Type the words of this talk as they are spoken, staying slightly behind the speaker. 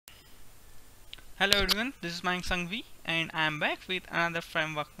Hello everyone, this is Mayank Sangvi and I am back with another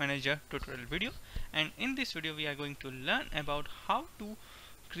framework manager tutorial video, and in this video we are going to learn about how to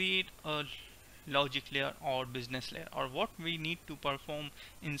create a logic layer or business layer, or what we need to perform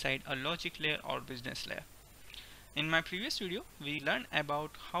inside a logic layer or business layer. In my previous video we learned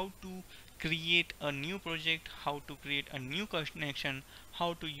about how to create a new project, how to create a new connection,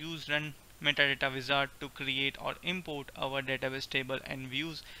 how to use run metadata wizard to create or import our database table and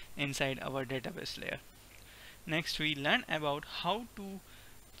views inside our database layer. Next we learn about how to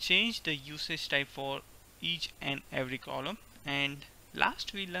change the usage type for each and every column, and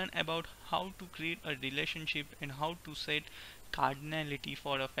last we learn about how to create a relationship and how to set cardinality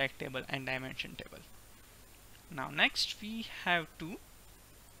for a fact table and dimension table. Now next we have to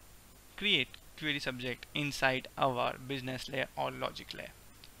create query subject inside our business layer or logic layer.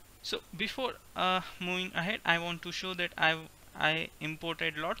 So before moving ahead, I want to show that I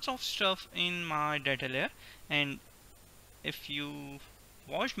imported lots of stuff in my data layer, and if you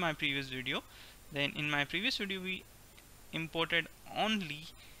watched my previous video, then in my previous video we imported only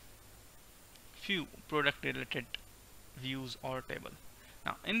few product related views or table.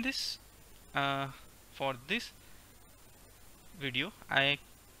 Now in this for this video I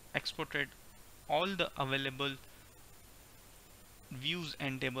exported all the available views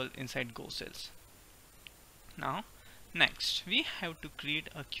and table inside Go cells. Now next we have to create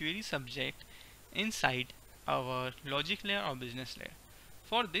a query subject inside our logic layer or business layer.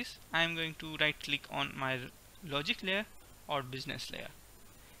 For this I am going to right click on my logic layer or business layer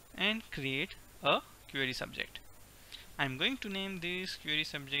and create a query subject. I'm going to name this query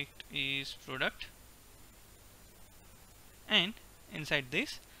subject is product, and inside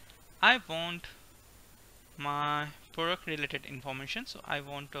this I want my product related information. So I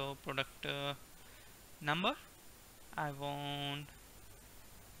want a product number, I want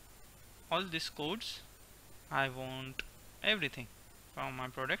all these codes, I want everything from my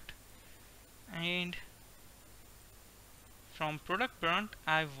product, and from product brand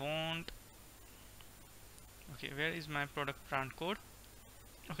I want, okay, where is my product brand code?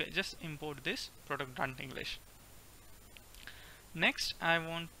 Okay, just import this product brand English. Next I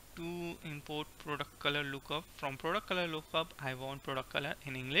want to import product color lookup. From product color lookup I want product color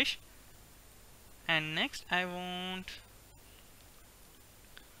in English. And next I want,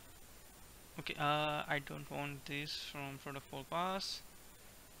 okay, I don't want this from product forecast.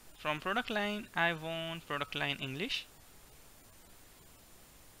 From product line I want product line English.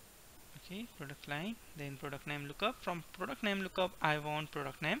 Okay, product line, then product name lookup. From product name lookup I want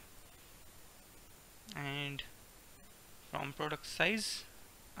product name, and from product size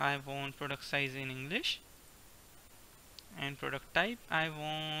I want product size in English, and product type I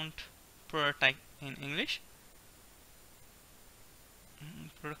want product type in English.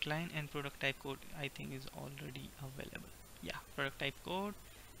 Product line and product type code I think is already available. Yeah, product type code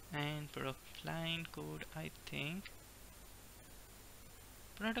and product line code, I think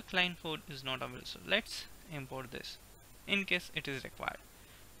product line code is not available, so let's import this in case it is required.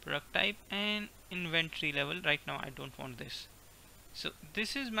 Product type and inventory level, right now I don't want this. So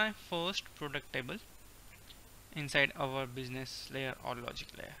this is my first product table inside our business layer or logic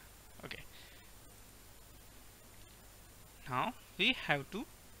layer. Okay, now we have to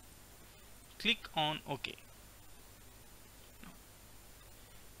click on OK.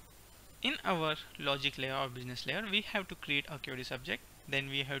 In our logic layer or business layer we have to create a query subject, then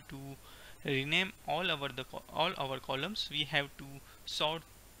we have to rename all our columns. We have to sort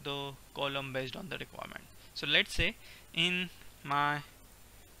the column based on the requirement. So let's say in my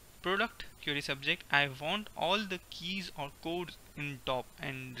product query subject I want all the keys or codes in top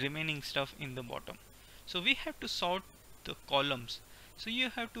and remaining stuff in the bottom. So we have to sort the columns. So you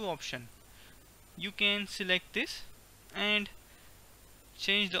have two options. You can select this and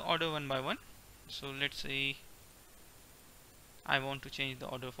change the order one by one. So let's say I want to change the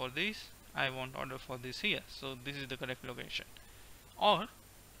order for this, I want order for this here, so this is the correct location. Or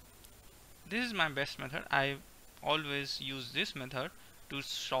this is my best method, I always use this method to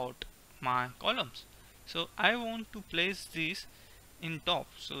sort my columns. So I want to place this in top,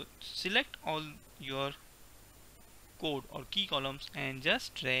 so select all your code or key columns and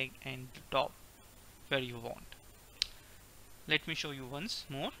just drag and drop where you want. Let me show you once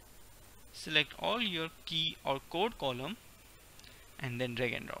more. Select all your key or code column and then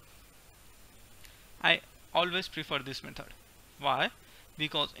drag and drop. I always prefer this method. Why?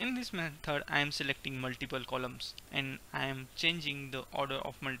 Because in this method I am selecting multiple columns and I am changing the order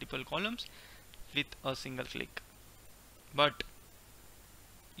of multiple columns with a single click. But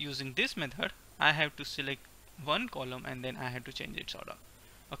using this method I have to select one column and then I have to change its order.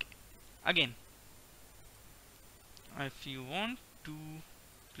 Okay, again If you want to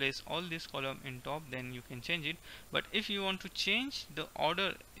place all this column in top, then you can change it. But if you want to change the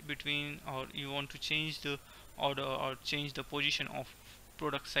order between, or you want to change the order or change the position of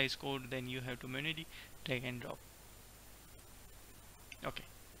product size code, then you have to manually drag and drop. Okay,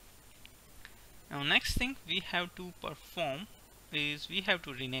 now next thing we have to perform is we have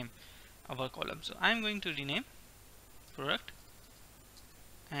to rename our column. So I'm going to rename product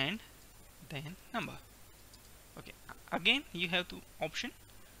and then number. Okay, again you have to option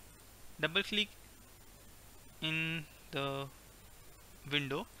double click in the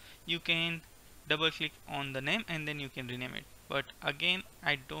window, you can double click on the name and then you can rename it. But again,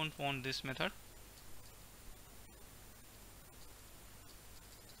 I don't want this method.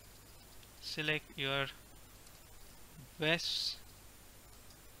 Select your best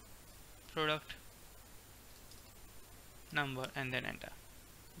product number and then enter.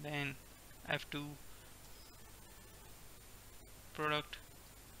 Then F2 product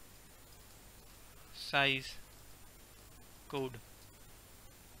size code,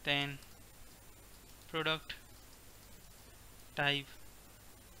 then product type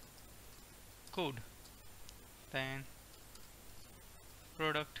code, then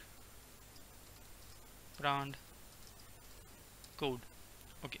product brand code.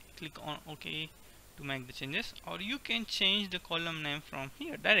 Okay, click on OK to make the changes, or you can change the column name from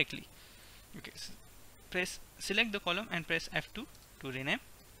here directly. Okay, so select the column and press F2 to rename,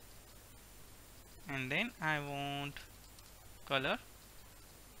 and then I want color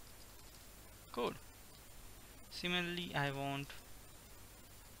code. Similarly, I want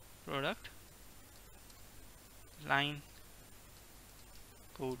product line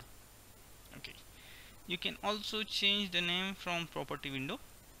code. Okay, you can also change the name from property window,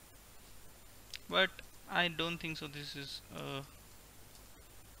 but I don't think so. This is a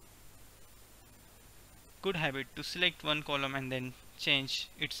good habit to select one column and then change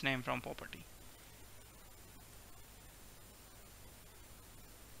its name from property.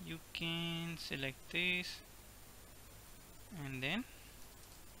 You can select this and then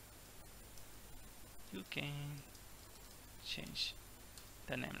you can change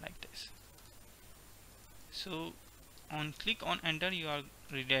the name like this. So on click on enter, you are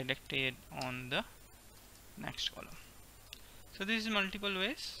redirected on the next column. So this is multiple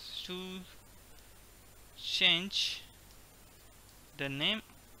ways to change the name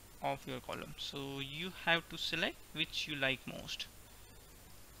of your column. So you have to select which you like most.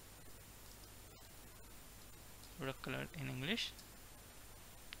 Product color in English,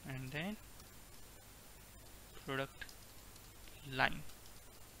 and then product line,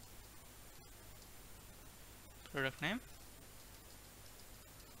 product name,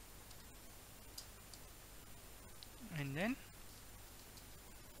 and then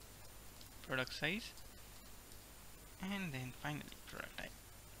product size, and then finally product type.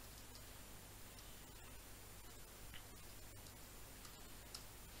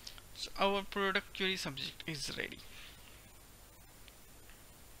 So our product query subject is ready.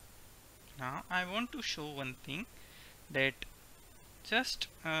 Now I want to show one thing, that just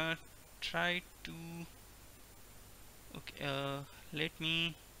try to let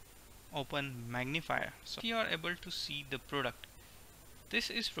me open magnifier. So you are able to see the product. This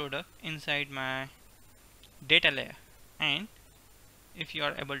is product inside my data layer, and if you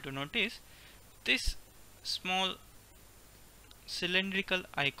are able to notice this small cylindrical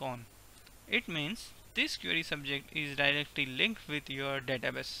icon, it means this query subject is directly linked with your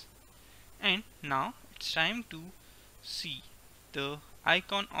database. And now it's time to see the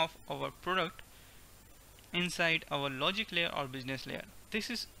icon of our product inside our logic layer or business layer. This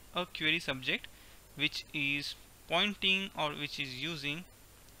is a query subject which is pointing or which is using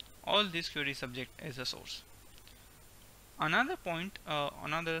all this query subject as a source. Another point,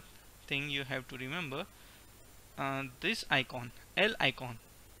 another thing you have to remember, this icon, L icon,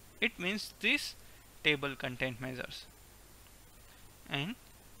 it means this table content measures, and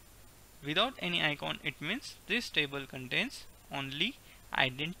without any icon it means this table contains only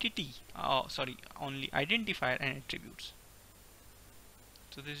only identifier and attributes.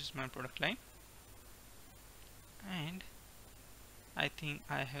 So this is my product line, and I think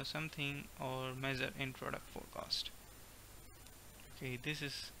I have something or measure in product forecast. Okay, this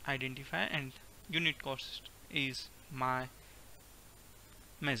is identifier and unit cost is my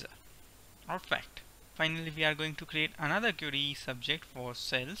measure or fact. Finally, we are going to create another query subject for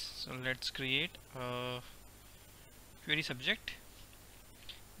sales. So let's create a query subject,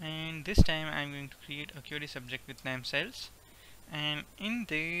 and this time I'm going to create a query subject with name sales, and in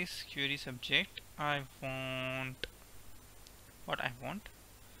this query subject I want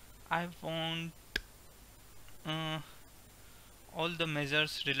uh, all the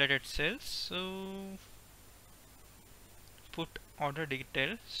measures related cells. So put order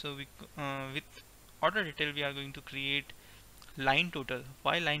detail. So with order detail we are going to create line total.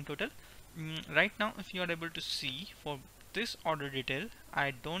 Why line total? Right now if you are able to see, for this order detail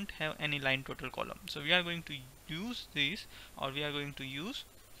I don't have any line total column, so we are going to use this, or we are going to use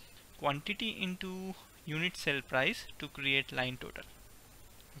quantity into unit cell price to create line total.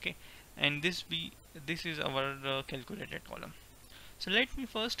 Okay, and this is our calculated column. So let me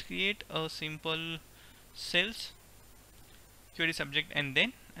first create a simple sales query subject, and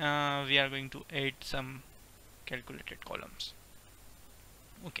then we are going to add some calculated columns.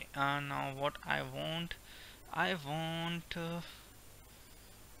 Okay, now what I want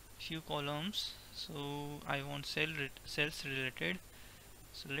few columns. So I want sales related.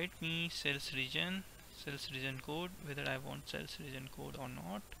 So let me sales region code, whether I want sales region code or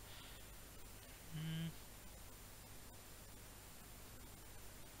not.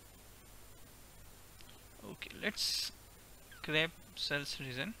 Okay, let's grab sales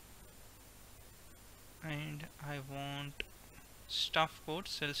region, and I want staff code,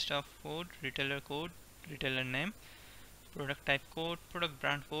 sales staff code, retailer name, product type code, product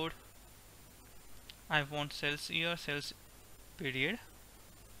brand code. I want sales year, sales period,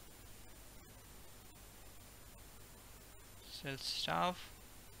 sales staff,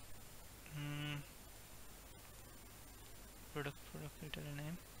 product retailer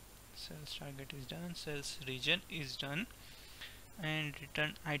name, sales target is done, sales region is done, and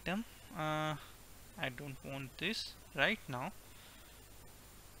return item. I don't want this right now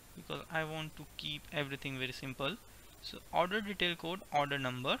because I want to keep everything very simple. So order detail code, order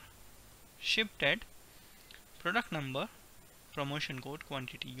number, ship date, product number, promotion code,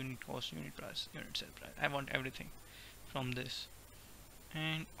 quantity, unit cost, unit price, unit sale price. I want everything from this.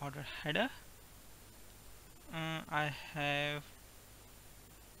 And order header, I have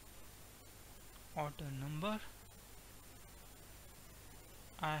order number,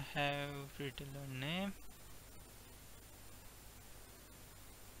 I have retailer name,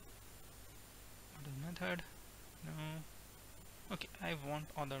 order method, no. Okay, I want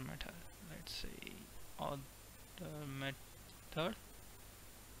other method. Let's say other method.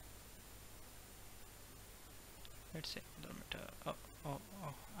 Let's say other method. Oh,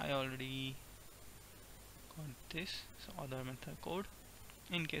 I already got this. So other method code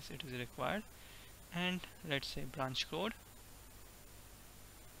in case it is required, and let's say branch code.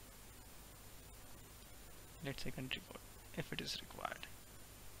 Let's say country code if it is required.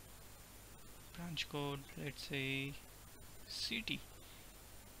 Branch code, let's say city.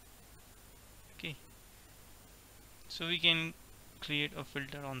 Okay, so we can create a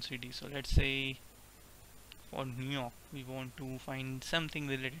filter on city. So let's say for New York we want to find something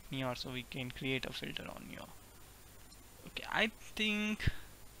related to New York, so we can create a filter on New York. Okay, I think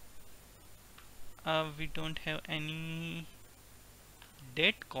we don't have any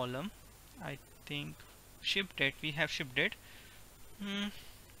date column. I think ship date, we have ship date.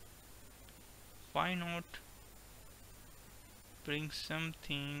 Why not bring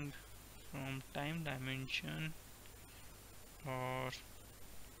something from time dimension, or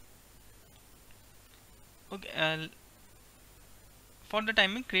okay, for the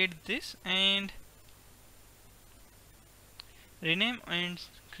timing create this and rename and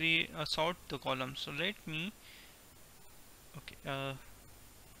create sort the column. So let me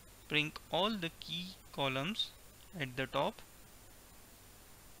bring all the key columns at the top,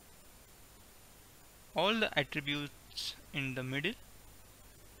 all the attributes in the middle,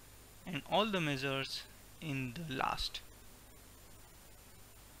 and all the measures in the last.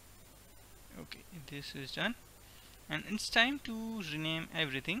 Okay, this is done, and it's time to rename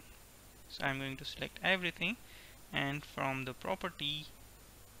everything. So I'm going to select everything, and from the property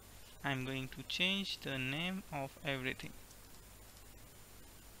I'm going to change the name of everything.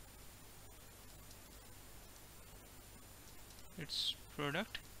 It's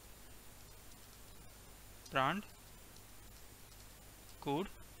product, brand, code,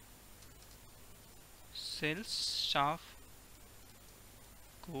 sales staff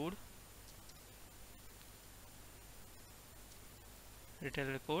code,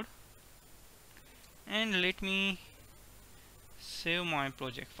 retailer code, and let me save my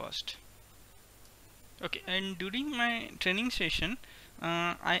project first. Okay, and during my training session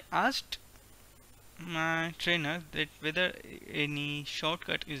I asked my trainer that whether any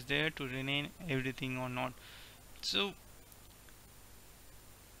shortcut is there to rename everything or not. So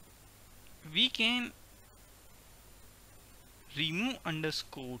we can remove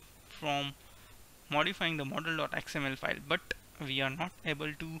underscore from modifying the model.xml file, but we are not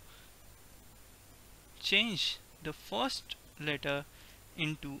able to change the first letter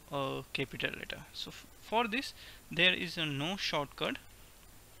into a capital letter. So for this there is a no shortcut.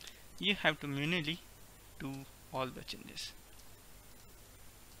 You have to manually do all the changes.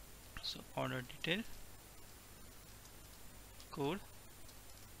 So order detail, code,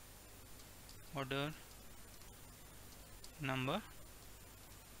 order number,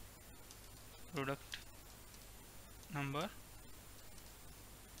 product number,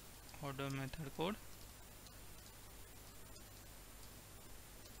 order method code,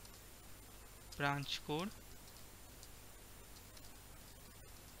 branch code,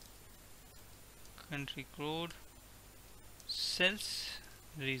 country code, sales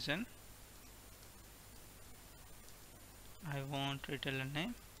region. I want retailer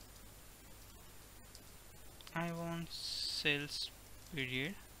name. I want sales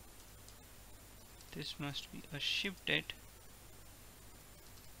period. This must be a ship date.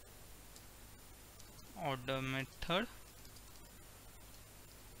 Order method,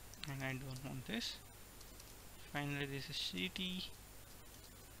 and I don't want this. Finally, this is city,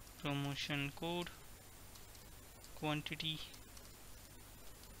 promotion code, quantity.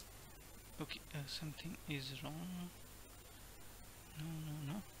 Okay, something is wrong.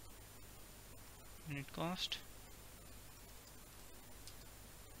 No. Unit cost,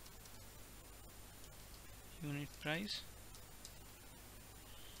 unit price,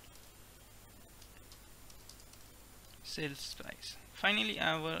 sales price. Finally,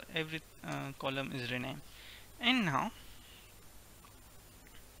 our every column is renamed. And now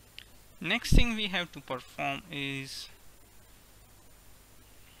next thing we have to perform is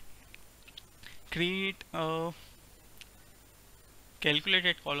create a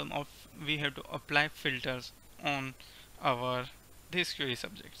calculated column of we have to apply filters on our this query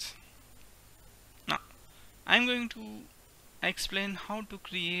subjects. Now I'm going to explain how to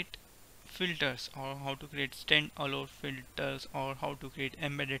create filters, or how to create standalone filters, or how to create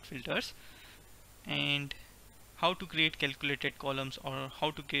embedded filters, and how to create calculated columns, or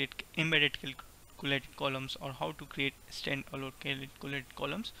how to create embedded calculated columns, or how to create standalone calculated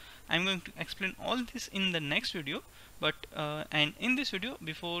columns. I'm going to explain all this in the next video, but and in this video,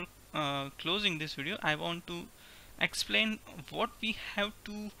 before closing this video, I want to explain what we have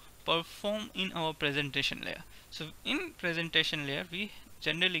to perform in our presentation layer. So in presentation layer, we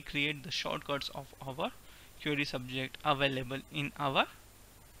generally create the shortcuts of our query subject available in our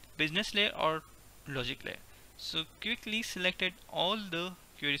business layer or logic layer. So quickly selected all the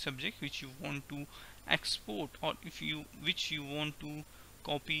query subject which you want to export, or which you want to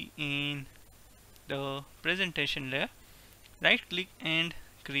copy in the presentation layer. Right click and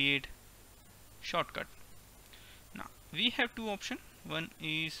create shortcut. Now we have two options. One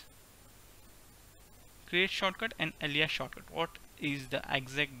is create shortcut and alias shortcut. What is the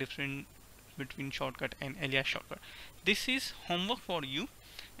exact difference between shortcut and alias shortcut? This is homework for you,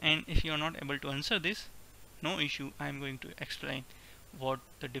 and if you are not able to answer this, no issue, I am going to explain what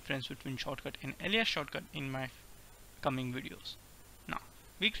the difference between shortcut and alias shortcut in my coming videos. Now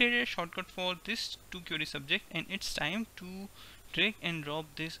we created a shortcut for this two query subject, and it's time to drag and drop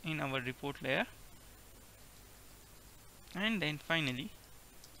this in our report layer. And then finally,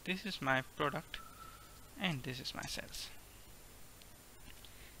 this is my product and this is my sales.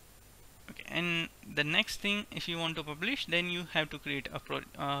 Okay, and the next thing, if you want to publish, then you have to create a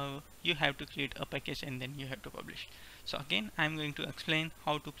package, and then you have to publish. So again, I'm going to explain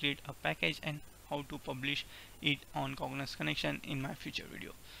how to create a package and how to publish it on Cognos connection in my future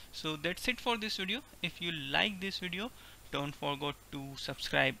video. So that's it for this video. If you like this video, don't forget to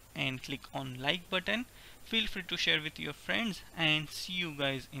subscribe and click on like button. Feel free to share with your friends, and see you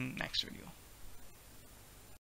guys in next video.